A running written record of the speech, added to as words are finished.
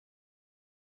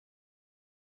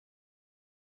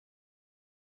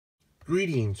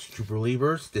Greetings, true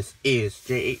believers. This is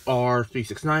J.A.R.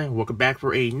 369. Welcome back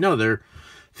for another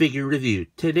figure review.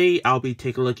 Today, I'll be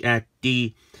taking a look at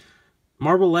the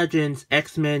Marvel Legends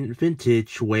X-Men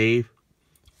Vintage Wave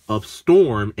of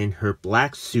Storm in her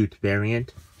black suit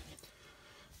variant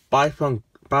by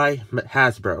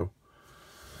Hasbro.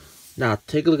 Now,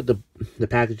 take a look at the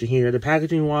packaging here. The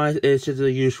packaging-wise, it's just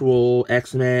the usual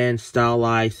X-Men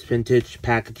stylized vintage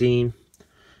packaging.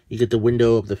 You get the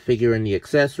window of the figure and the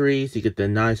accessories. You get the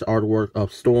nice artwork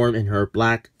of Storm in her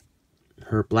black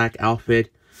outfit.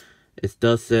 It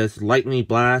does says Lightning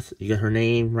Blast. You get her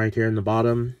name right here in the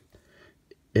bottom.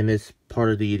 And it's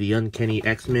part of the Uncanny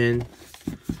X-Men.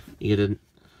 You get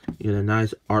a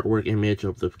nice artwork image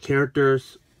of the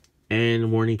characters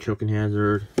and warning choking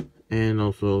hazard. And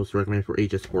also it's recommended for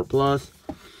ages 4+.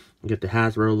 You get the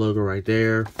Hasbro logo right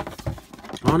there.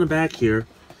 On the back here,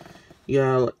 you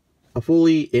got a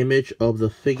fully image of the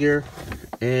figure,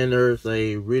 and there's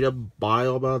a read-up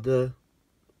bio about the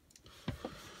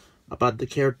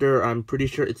character. I'm pretty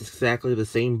sure it's exactly the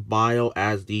same bio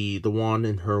as the one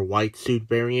in her white suit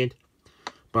variant,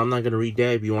 but I'm not going to read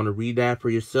that. If you want to read that for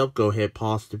yourself, go ahead,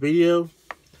 pause the video.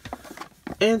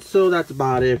 And so that's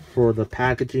about it for the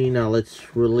packaging. Now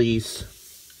let's release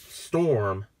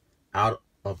Storm out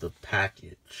of the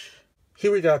package.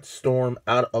 Here we got Storm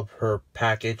out of her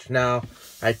package. Now,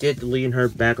 I did lean her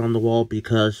back on the wall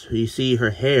because you see her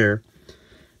hair,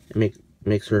 it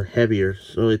makes her heavier,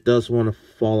 so it does want to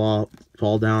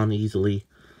fall down easily.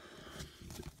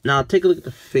 Now, take a look at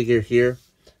the figure here.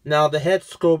 Now, the head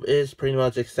sculpt is pretty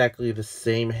much exactly the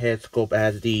same head sculpt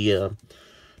as the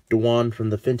one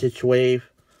from the Vintage Wave.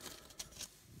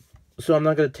 So I'm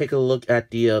not going to take a look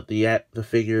at the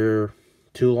figure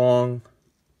too long.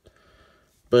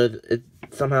 But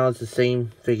somehow it's the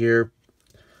same figure.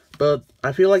 But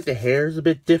I feel like the hair is a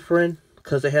bit different,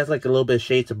 because it has like a little bit of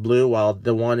shades of blue, while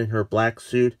the one in her black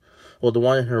suit, well, the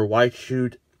one in her white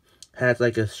suit has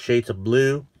like a shades of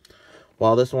blue,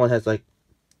 while this one has like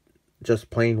just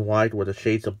plain white with the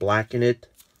shades of black in it.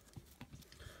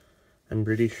 I'm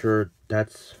pretty sure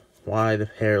that's why the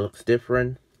hair looks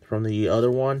different from the other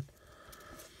one.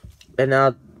 And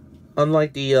now,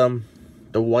 unlike the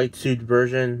white suit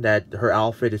version, that her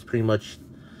outfit is pretty much,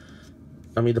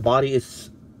 I mean, the body is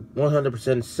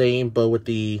 100% same, but with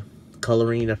the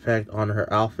coloring effect on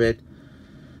her outfit.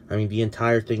 I mean, the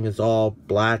entire thing is all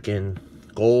black and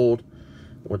gold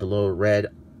with a little red,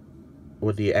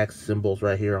 with the X symbols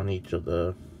right here on each of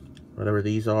the, whatever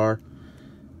these are.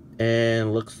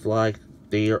 And looks like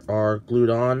they are glued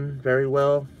on very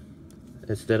well,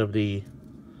 instead of the,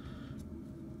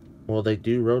 well, they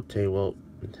do rotate. Well,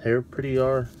 they're pretty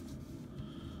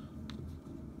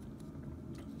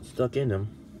stuck in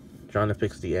them. Trying to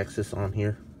fix the X's on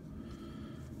here.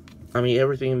 I mean,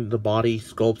 everything, the body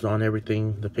sculpts on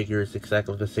everything, the figure is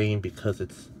exactly the same, because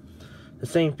it's the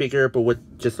same figure, but with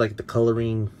just like the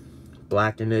coloring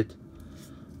black in it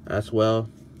as well.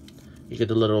 You get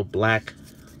the little black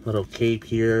little cape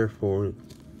here for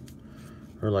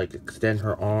her, like, extend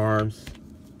her arms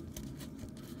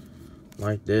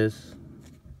like this.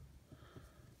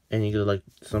 And you get like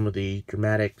some of the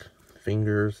dramatic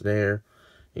fingers there.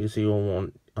 You can see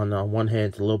on the one hand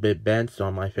it's a little bit bent, so I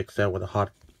might fix that with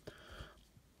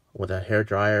a hair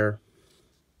dryer.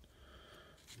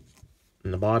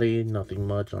 In the body, nothing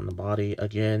much on the body.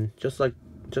 Again, just like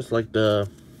the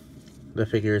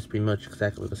figure is pretty much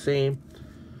exactly the same.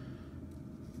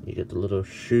 You get the little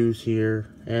shoes here,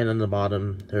 and on the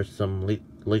bottom there's some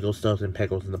Lego stuff and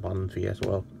Pegos in the bottom fee as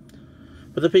well.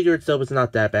 But the figure itself is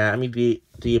not that bad. I mean,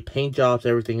 the paint jobs,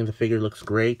 everything in the figure looks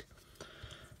great.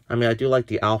 I mean, I do like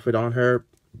the outfit on her,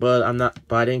 but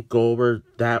I didn't go over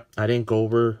that. I didn't go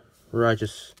over her. I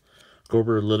just go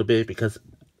over a little bit because,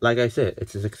 like I said,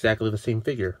 it's exactly the same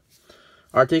figure.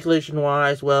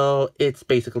 Articulation-wise, well, it's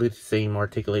basically the same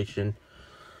articulation.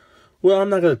 Well, I'm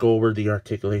not going to go over the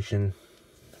articulation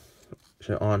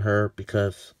on her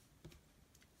because,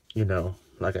 you know,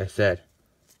 like I said.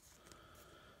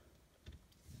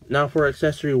 Now, for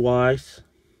accessory-wise,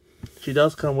 she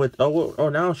does come with, oh,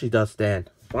 now she does stand.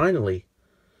 Finally.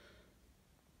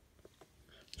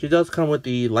 She does come with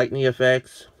the lightning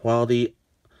effects, while the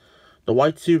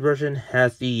white suit version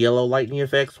has the yellow lightning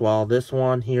effects, while this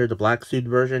one here, the black suit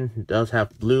version, does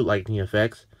have blue lightning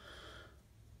effects.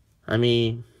 I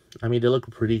mean, they look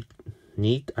pretty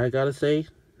neat, I gotta say.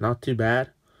 Not too bad.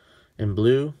 In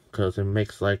blue, because it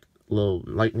makes like little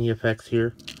lightning effects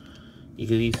here. You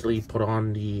could easily put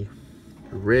on the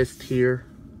wrist here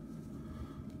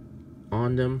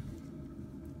on them.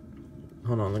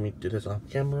 Hold on, let me do this off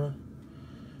camera.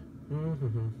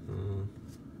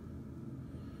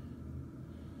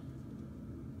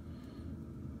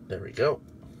 There we go.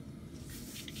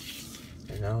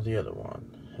 And now the other one.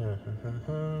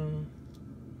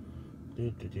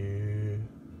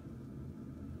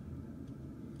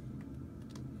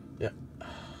 Yeah.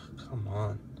 Come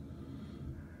on.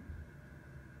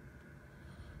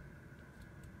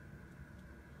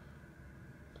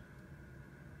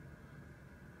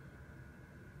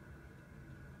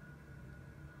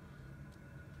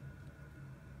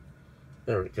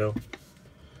 There we go.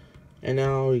 And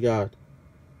now we got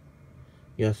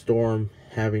Storm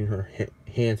having her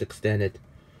hands extended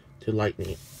to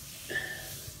Lightning.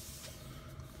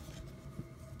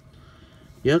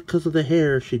 Yeah, because of the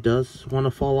hair, she does want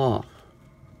to fall off.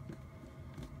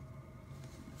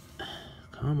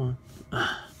 Come on.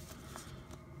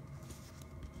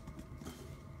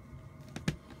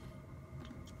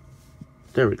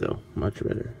 There we go. Much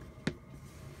better.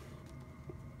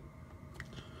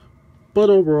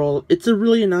 But overall, it's a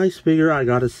really nice figure, I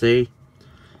gotta say.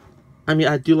 I mean,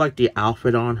 I do like the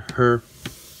outfit on her.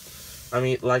 I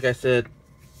mean, like I said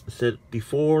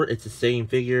before, it's the same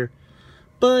figure.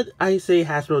 But I say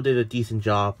Hasbro did a decent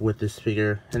job with this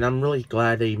figure. And I'm really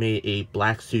glad they made a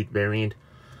black suit variant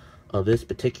of this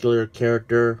particular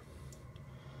character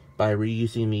by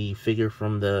reusing the figure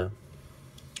from the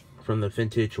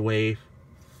vintage wave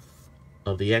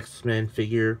of the X-Men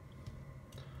figure.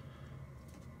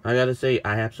 I gotta say,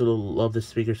 I absolutely love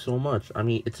this figure so much. I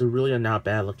mean, it's a really not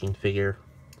bad looking figure.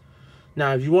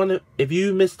 Now, if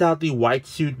you missed out the white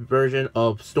suit version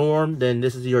of Storm, then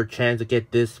this is your chance to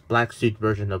get this black suit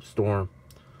version of Storm.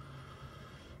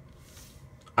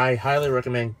 I highly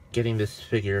recommend getting this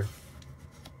figure,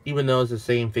 even though it's the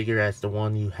same figure as the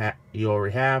one you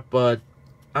already have. But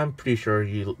I'm pretty sure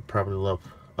you probably love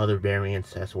other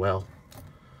variants as well.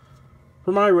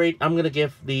 For my rate, I'm going to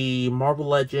give the Marvel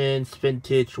Legends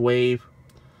Vintage Wave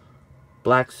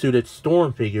Black Suited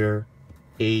Storm figure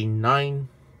a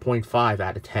 9.5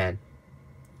 out of 10.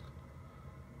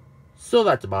 So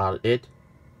that's about it.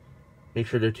 Make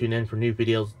sure to tune in for new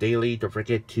videos daily. Don't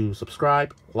forget to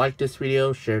subscribe, like this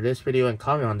video, share this video, and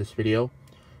comment on this video.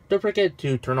 Don't forget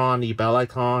to turn on the bell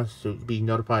icon to be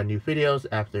notified of new videos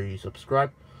after you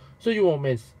subscribe, so you won't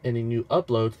miss any new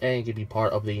uploads and you can be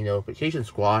part of the notification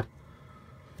squad.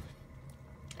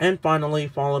 And finally,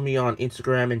 follow me on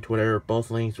Instagram and Twitter.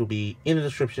 Both links will be in the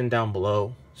description down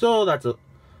below. So that's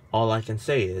all I can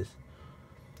say is.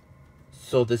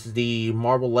 So this is the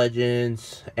Marvel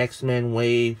Legends X-Men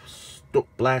Wave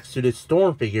Black Suited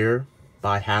Storm figure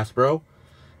by Hasbro.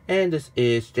 And this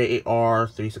is J.A.R.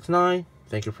 369.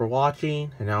 Thank you for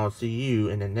watching, and I will see you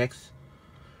in the next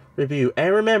review.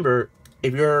 And remember,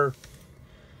 if you're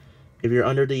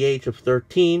under the age of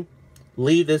 13,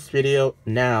 leave this video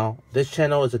now. This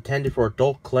channel is intended for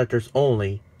adult collectors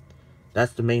only.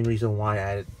 That's the main reason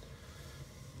why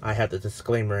I have the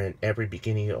disclaimer in every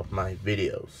beginning of my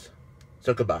videos.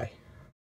 So goodbye.